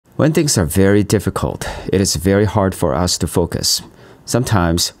When things are very difficult, it is very hard for us to focus.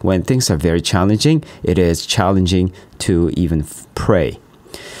 Sometimes when things are very challenging, it is challenging to even pray.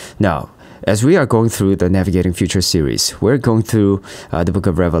 Now, as we are going through the Navigating Future series, we're going through the book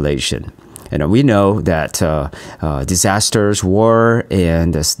of Revelation. And we know that disasters, war,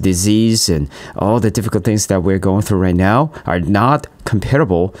 and disease, and all the difficult things that we're going through right now are not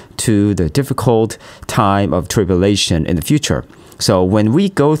comparable to the difficult time of tribulation in the future. So when we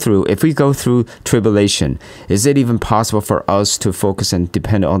go through, if we go through tribulation, is it even possible for us to focus and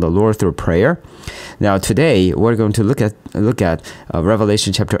depend on the Lord through prayer? Now today we're going to look at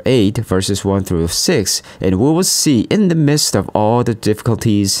Revelation chapter 8 verses 1 through 6, and we will see in the midst of all the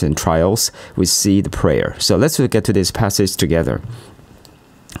difficulties and trials, we see the prayer. So let's look at today's passage together.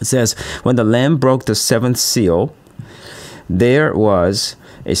 It says, when the Lamb broke the seventh seal, there was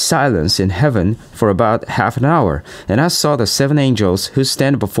a silence in heaven for about half an hour. And I saw the seven angels who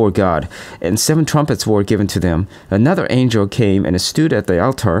stand before God, and seven trumpets were given to them. Another angel came and stood at the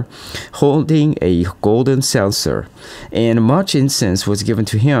altar, holding a golden censer, and much incense was given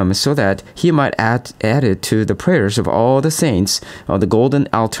to him, so that he might add it to the prayers of all the saints on the golden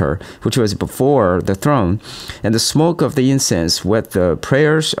altar, which was before the throne. And the smoke of the incense with the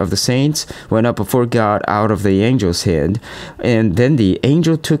prayers of the saints went up before God out of the angel's hand. And then the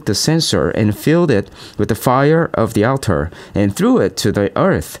angel took the censer and filled it with the fire of the altar and threw it to the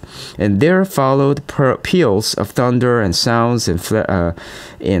earth. And there followed peals of thunder and sounds and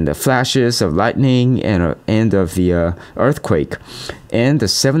the flashes of lightning and of the earthquake. And the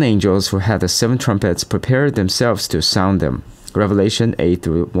seven angels who had the seven trumpets prepared themselves to sound them. Revelation 8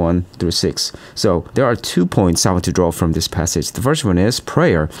 through 1 through 6. So there are 2 points I want to draw from this passage. The first one is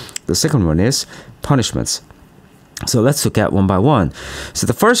prayer. The second one is punishments. So let's look at one by one. So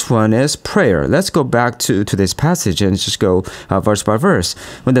the first one is prayer. Let's go back to today's passage and just go verse by verse.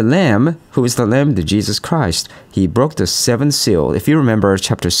 When the Lamb, who is the Lamb, the Jesus Christ, he broke the seventh seal. If you remember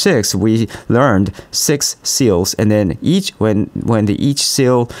chapter 6, we learned 6 seals, and then when each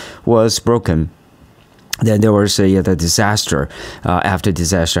seal was broken, then there was the disaster, after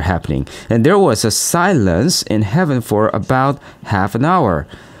disaster happening. And there was a silence in heaven for about half an hour,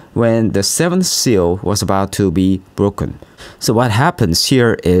 when the seventh seal was about to be broken. So what happens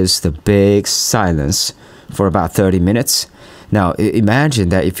here is the big silence for about 30 minutes. Now, imagine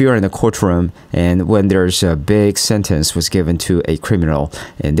that if you're in a courtroom and when there's a big sentence was given to a criminal,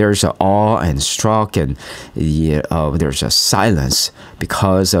 and there's an awe and shock, and there's a silence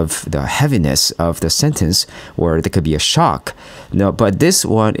because of the heaviness of the sentence, or there could be a shock. No, but this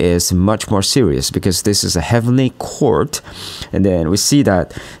one is much more serious because this is a heavenly court. And then we see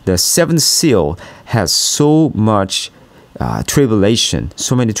that the seventh seal has so much tribulation,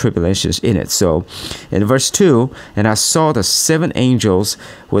 so many tribulations in it. So in verse 2, and I saw the seven angels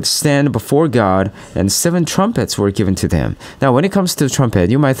would stand before God, and seven trumpets were given to them. Now when it comes to the trumpet,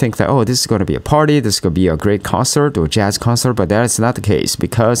 you might think that, oh, this is going to be a party, this is going to be a great concert or jazz concert, but that is not the case,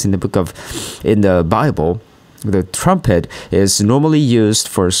 because in the Bible, the trumpet is normally used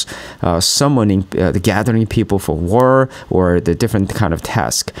for summoning, the gathering people for war or the different kind of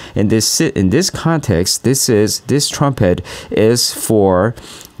task. In this context, this trumpet is for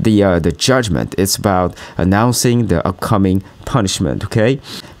the judgment. It's about announcing the upcoming punishment. Okay.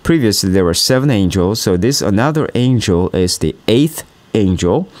 Previously, there were 7 angels, so this another angel is the 8th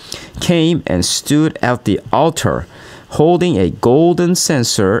angel, came and stood at the altar, holding a golden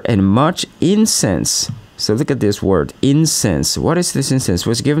censer and much incense. So look at this word, incense. What is this incense?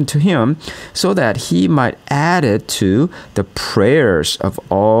 Was given to him so that he might add it to the prayers of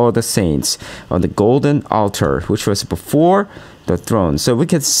all the saints on the golden altar, which was before the throne. So we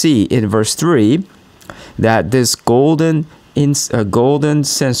can see in verse 3 that this golden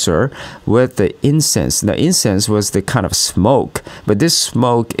censer with the incense. The incense was the kind of smoke, but this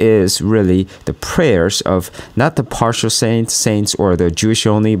smoke is really the prayers of not the partial saints or the Jewish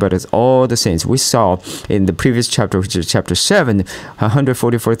only, but it's all the saints. We saw in the previous chapter, which is chapter 7,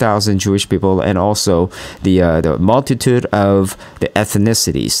 144,000 Jewish people, and also the multitude of the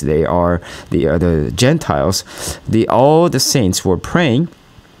ethnicities. They are the Gentiles. All the saints were praying.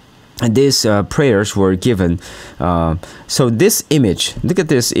 And these prayers were given. So this image, look at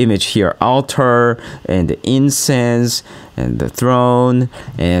this image here, altar and the incense and the throne,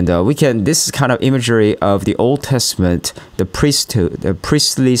 and this is kind of imagery of the Old Testament, the priesthood, the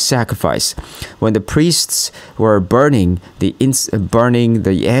priestly sacrifice. When the priests were burning the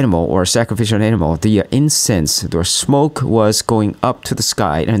animal or sacrificial animal, the incense, the smoke was going up to the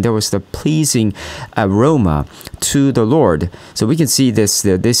sky, and there was the pleasing aroma to the Lord. So we can see this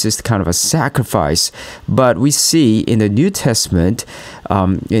is kind of a sacrifice. But we see in the New Testament,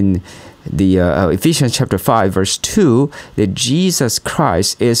 in the Ephesians chapter 5 verse 2, that Jesus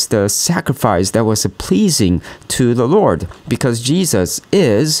Christ is the sacrifice that was pleasing to the Lord, because Jesus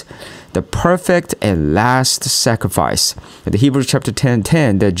is the perfect and last sacrifice. In the Hebrews chapter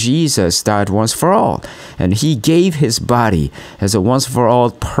 10:10, that Jesus died once for all, and he gave his body as a once for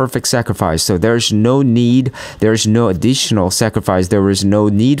all perfect sacrifice. So there's no need, there's no additional sacrifice, there is no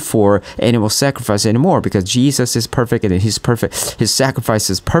need for animal sacrifice anymore, because Jesus is perfect and he's perfect. His sacrifice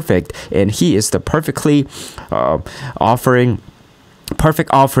is perfect, and he is the perfect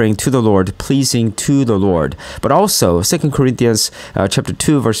offering to the Lord, pleasing to the Lord. But also 2 Corinthians chapter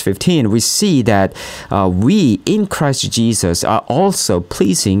 2 verse 15, we see that we in Christ Jesus are also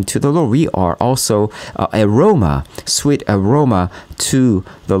pleasing to the Lord. We are also sweet aroma to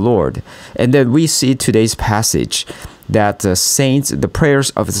the Lord. And then we see today's passage that the prayers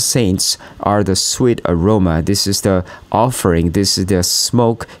of the saints are the sweet aroma. This is the offering, this is the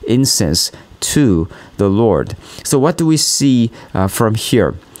smoke, incense to the Lord. So what do we see from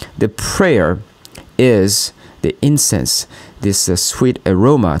here? The prayer is the incense, this sweet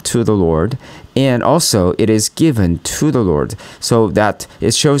aroma to the Lord, and also it is given to the Lord, so that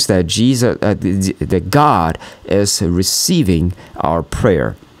it shows that that God is receiving our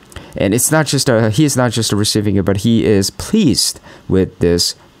prayer. And it's not just he is not just receiving it, but he is pleased with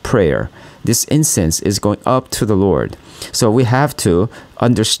this prayer. This incense is going up to the Lord. So we have to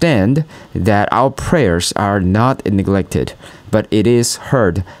understand that our prayers are not neglected, but it is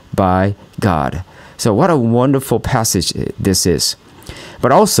heard by God. So what a wonderful passage this is.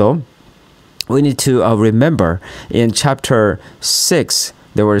 But also, we need to remember in chapter 6,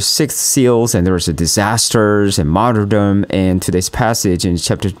 there were 6 seals, and there was disasters and martyrdom. And today's passage in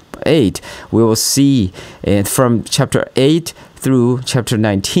chapter 8, we will see, and from chapter 8 through chapter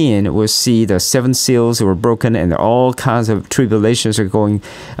 19, we'll see the 7 seals were broken, and all kinds of tribulations are going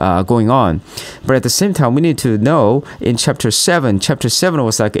on. But at the same time, we need to know in chapter 7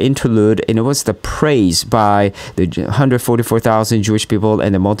 was like an interlude, and it was the praise by the 144,000 Jewish people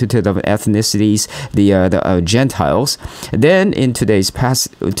and the multitude of ethnicities, the Gentiles. Then in today's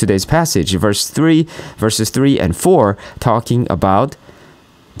passage, verses 3 and 4, talking about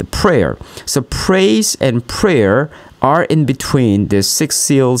the prayer. So praise and prayer are in between the 6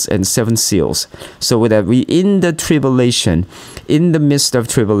 seals and 7 seals. So that we in the midst of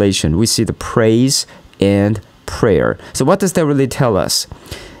tribulation, we see the praise and prayer. So what does that really tell us?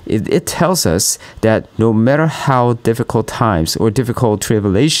 It tells us that no matter how difficult times or difficult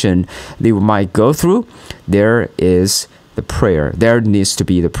tribulation they might go through, there is the prayer. There needs to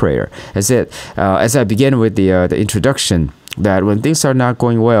be the prayer. As I begin with the introduction, that when things are not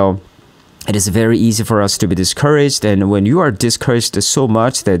going well, it is very easy for us to be discouraged, and when you are discouraged so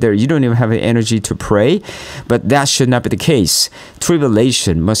much that you don't even have the energy to pray. But that should not be the case.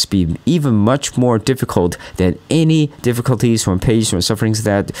 Tribulation must be even much more difficult than any difficulties or pains or sufferings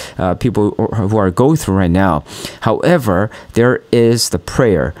that people who are going through right now. However, there is the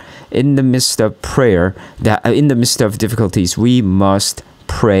prayer. In the midst of prayer, in the midst of difficulties, we must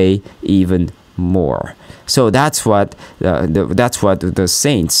pray even more. So that's what the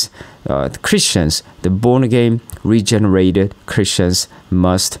saints, the Christians, the born-again, regenerated Christians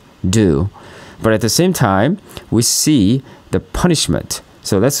must do. But at the same time, we see the punishment.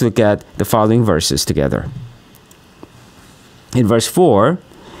 So let's look at the following verses together. In verse 4,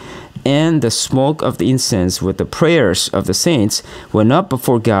 and the smoke of the incense with the prayers of the saints went up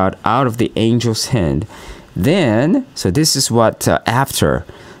before God out of the angel's hand. Then, so this is what after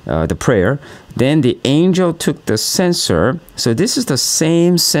the prayer, then the angel took the censer, so this is the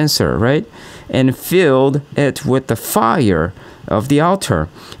same censer, right? And filled it with the fire of the altar,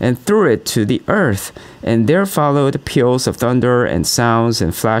 and threw it to the earth. And there followed peals of thunder, and sounds,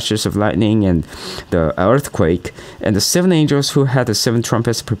 and flashes of lightning, and the earthquake. And the 7 angels who had the 7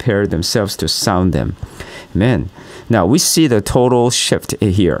 trumpets prepared themselves to sound them. Amen. Now we see the total shift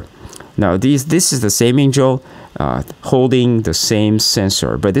here. Now this is the same angel holding the same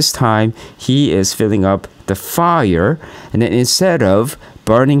censer, but this time he is filling up the fire, and then instead of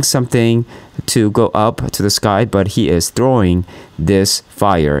burning something to go up to the sky, but he is throwing this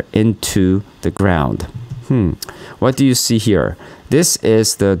fire into the ground. What do you see here? This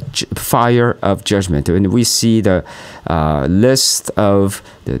is the fire of judgment. And we see the list of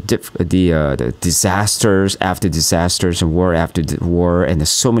the disasters after disasters and war after war, and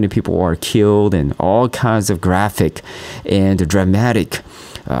so many people are killed, and all kinds of graphic and dramatic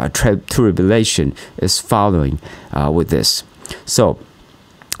tribulation is following with this. So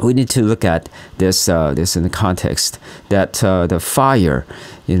we need to look at this in the context that the fire,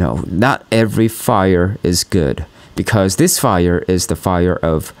 not every fire is good, because this fire is the fire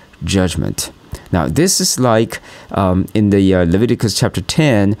of judgment. Now, this is like in the Leviticus chapter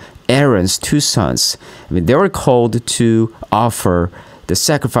 10, Aaron's two sons. They were called to offer the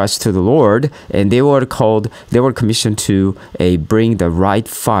sacrifice to the Lord, and they were commissioned to bring the right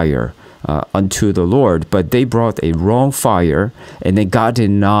fire unto the Lord, but they brought a wrong fire, and then God did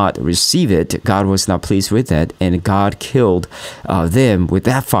not receive it. God was not pleased with it, and God killed them with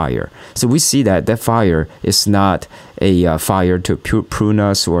that fire. So we see that fire is not a fire to prune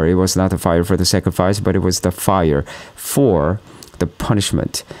us, or it was not a fire for the sacrifice, but it was the fire for the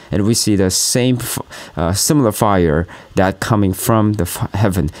punishment. And we see the same similar fire that coming from the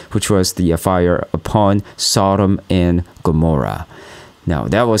heaven, which was the fire upon Sodom and Gomorrah. Now,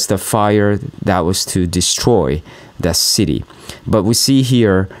 that was the fire that was to destroy that city. But we see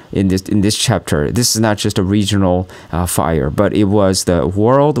here in this chapter, this is not just a regional fire, but it was the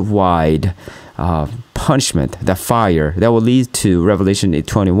worldwide punishment, the fire that will lead to Revelation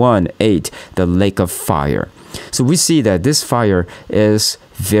 21:8, the lake of fire. So we see that this fire is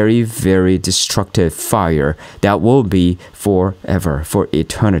very, very destructive fire that will be forever, for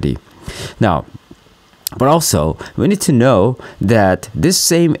eternity. Now, but also, we need to know that this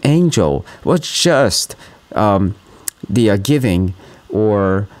same angel was just the giving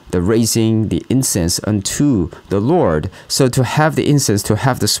or the raising the incense unto the Lord. So to have the incense, to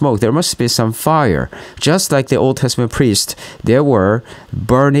have the smoke, there must be some fire. Just like the Old Testament priests, there were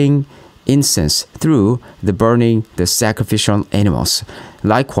burning incense through burning the sacrificial animals.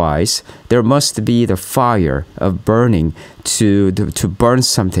 Likewise, there must be the fire of burning to burn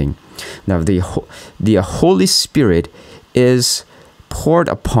something. Now, the Holy Spirit was poured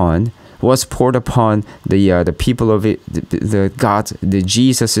upon the people of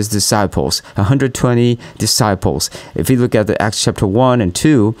Jesus' disciples, 120 disciples. If you look at the Acts chapter 1 and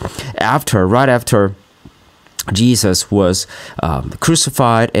 2, right after Jesus was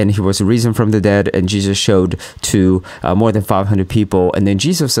crucified and he was risen from the dead, and Jesus showed to more than 500 people, and then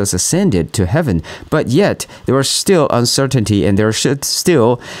Jesus was ascended to heaven. But yet there was still uncertainty, and there should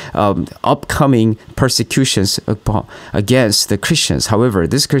still upcoming persecutions against the Christians. However,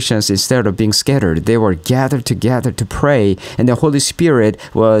 these Christians, instead of being scattered, they were gathered together to pray, and the Holy Spirit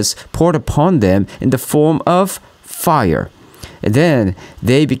was poured upon them in the form of fire. And then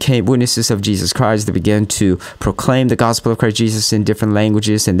they became witnesses of Jesus Christ. They began to proclaim the gospel of Christ Jesus in different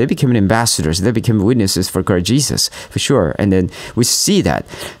languages, and they became ambassadors. They became witnesses for Christ Jesus, for sure. And then we see that.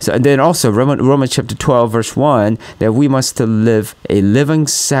 So, and then also Romans chapter 12, verse 1, that we must live a living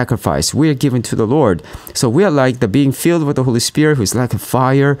sacrifice. We are given to the Lord. So we are like the being filled with the Holy Spirit, who is like a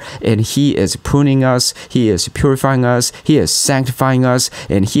fire, and He is pruning us, He is purifying us, He is sanctifying us,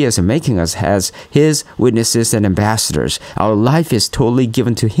 and He is making us as His witnesses and ambassadors. Our life is totally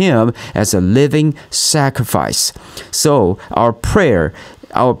given to Him as a living sacrifice. So our prayer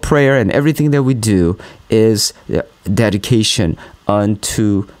and everything that we do is dedication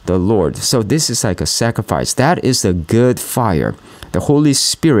unto the Lord. So this is like a sacrifice. That is the good fire. The Holy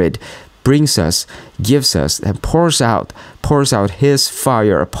Spirit brings us, gives us, and pours out His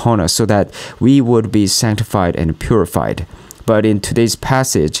fire upon us so that we would be sanctified and purified. But in today's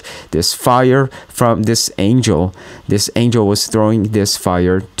passage, this fire from this angel was throwing this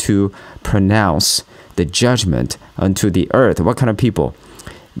fire to pronounce the judgment unto the earth. What kind of people?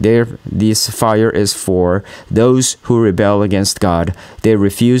 This fire is for those who rebel against God. They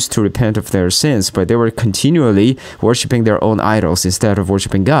refused to repent of their sins, but they were continually worshiping their own idols instead of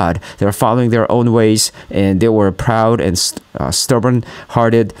worshiping God. They were following their own ways, and they were proud and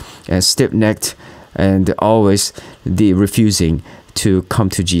stubborn-hearted and stiff-necked, and always refusing to come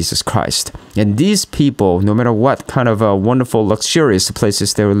to Jesus Christ. And these people, no matter what kind of wonderful, luxurious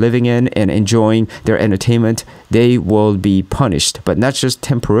places they were living in and enjoying their entertainment, they will be punished. But not just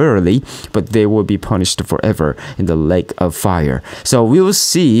temporarily, but they will be punished forever in the lake of fire. So we will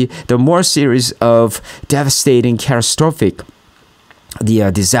see the more series of devastating, catastrophic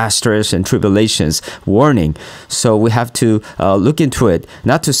disasters and tribulations warning. So we have to look into it,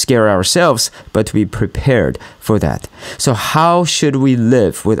 not to scare ourselves, but to be prepared for that. So how should we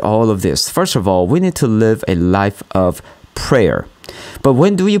live with all of this? First of all, we need to live a life of prayer. But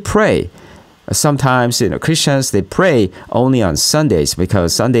when do you pray? Sometimes, Christians, they pray only on Sundays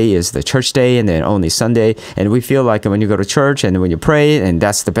because Sunday is the church day and then only Sunday. And we feel like when you go to church and when you pray, and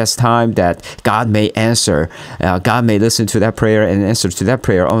that's the best time that God may answer. God may listen to that prayer and answer to that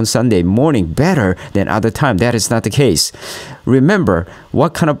prayer on Sunday morning better than other time. That is not the case. Remember,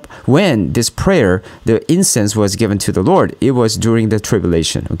 when this prayer, the incense was given to the Lord, it was during the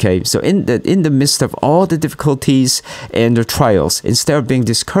tribulation. Okay, so in the midst of all the difficulties and the trials, instead of being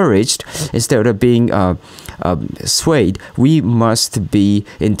discouraged, instead of being swayed, we must be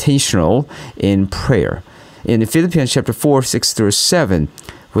intentional in prayer. In Philippians chapter 4, 6 through 7,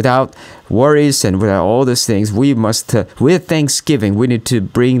 without worries and without all these things, we must, with thanksgiving, we need to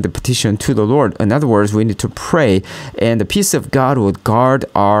bring the petition to the Lord. In other words, we need to pray, and the peace of God will guard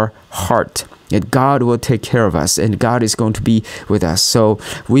our heart. And God will take care of us, and God is going to be with us. So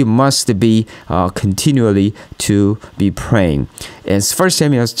we must be continually to be praying. In 1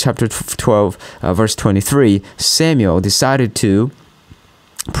 Samuel chapter 12, verse 23, Samuel decided to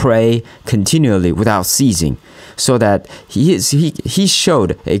pray continually without ceasing, so that he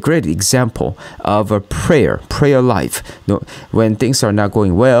showed a great example of a prayer life. When things are not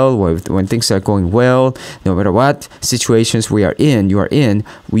going well, when things are going well, no matter what situations you are in,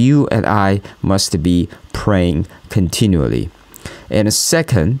 you and I must be praying continually. And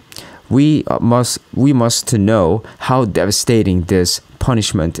second, we must know how devastating this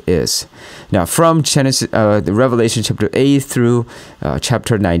punishment is. Now, from the Revelation chapter 8 through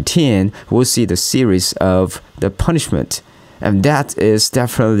chapter 19, we'll see the series of the punishment. And that is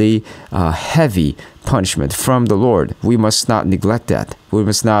definitely a heavy punishment from the Lord. We must not neglect that. We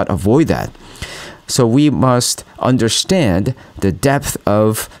must not avoid that. So we must understand the depth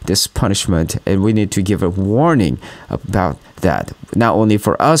of this punishment, and we need to give a warning about that. Not only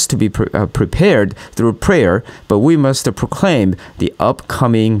for us to be prepared through prayer, but we must proclaim the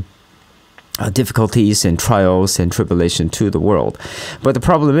upcoming difficulties and trials and tribulation to the world. But the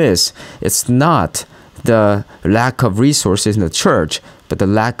problem is, it's not the lack of resources in the church, but the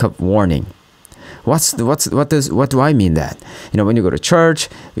lack of warning. What do I mean that? When you go to church,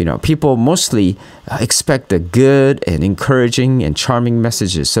 people mostly expect the good and encouraging and charming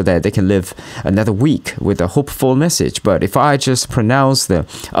messages so that they can live another week with a hopeful message. But if I just pronounce the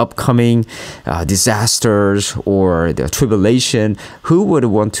upcoming disasters or the tribulation, who would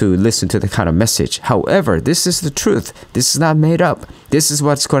want to listen to the kind of message? However, this is the truth. This is not made up. This is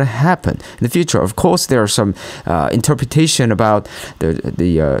what's going to happen in the future. Of course, there are some interpretation about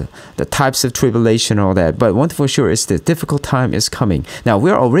the types of tribulation and all that. But one thing for sure is the difficult time is coming. Now,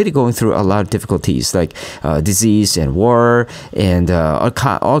 we're already going through a lot of difficulties like disease and war and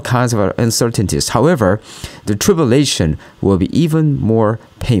all kinds of uncertainties. However, the tribulation will be even more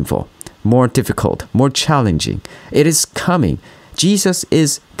painful, more difficult, more challenging. It is coming. Jesus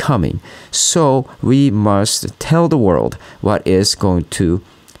is coming. So we must tell the world what is going to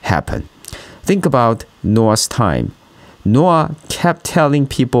happen. Think about Noah's time. Noah kept telling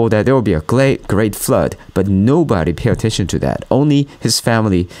people that there will be a great flood, but nobody paid attention to that. Only his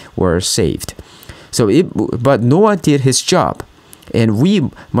family were saved. But Noah did his job. And we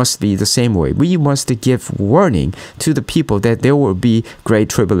must be the same way. We must give warning to the people that there will be great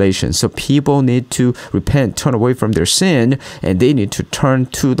tribulation. So people need to repent, turn away from their sin, and they need to turn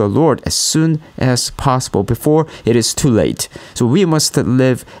to the Lord as soon as possible before it is too late. So we must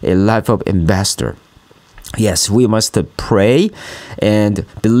live a life of ambassador. Yes, we must pray and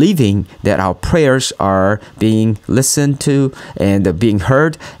believing that our prayers are being listened to and being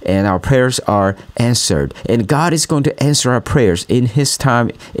heard, and our prayers are answered. And God is going to answer our prayers in His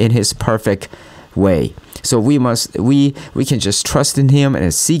time, in His perfect way. So we can just trust in Him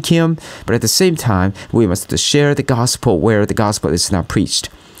and seek Him, but at the same time, we must share the gospel where the gospel is not preached.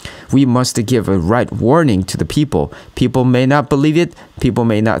 We must give a right warning to the people. People may not believe it. People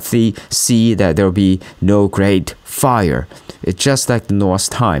may not see that there will be no great fire. It's just like Noah's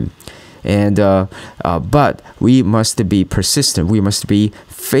time. But we must be persistent. We must be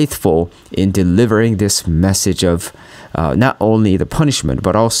faithful in delivering this message of not only the punishment,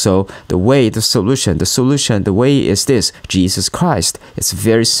 but also the way, the solution. The way is this: Jesus Christ. It's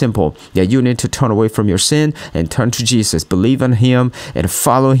very simple. Yeah, you need to turn away from your sin and turn to Jesus. Believe in Him and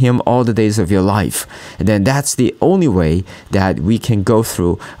follow Him all the days of your life. And then that's the only way that we can go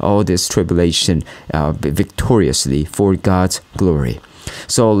through all this tribulation victoriously for God's glory.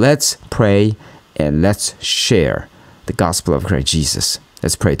 So let's pray and let's share the gospel of Christ Jesus.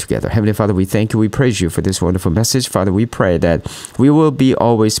 Let's pray together. Heavenly Father, we thank you. We praise you for this wonderful message. Father, we pray that we will be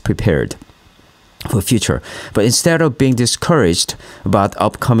always prepared for future. But instead of being discouraged about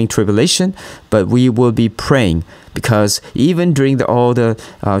upcoming tribulation, but we will be praying because even during all the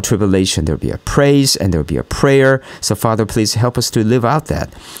tribulation, there'll be a praise and there'll be a prayer. So Father, please help us to live out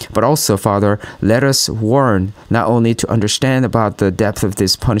that. But also, Father, let us warn not only to understand about the depth of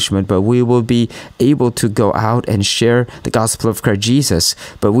this punishment, but we will be able to go out and share the gospel of Christ Jesus.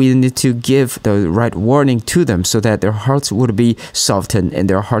 But we need to give the right warning to them so that their hearts would be softened and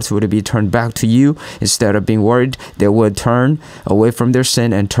their hearts would be turned back to you. Instead of being worried, they would turn away from their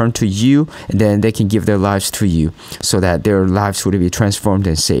sin and turn to you, and then they can give their lives to you so that their lives would be transformed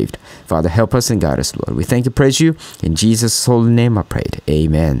and saved. Father, help us and guide us, Lord. We thank and praise you. In Jesus' holy name I prayed.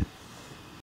 Amen.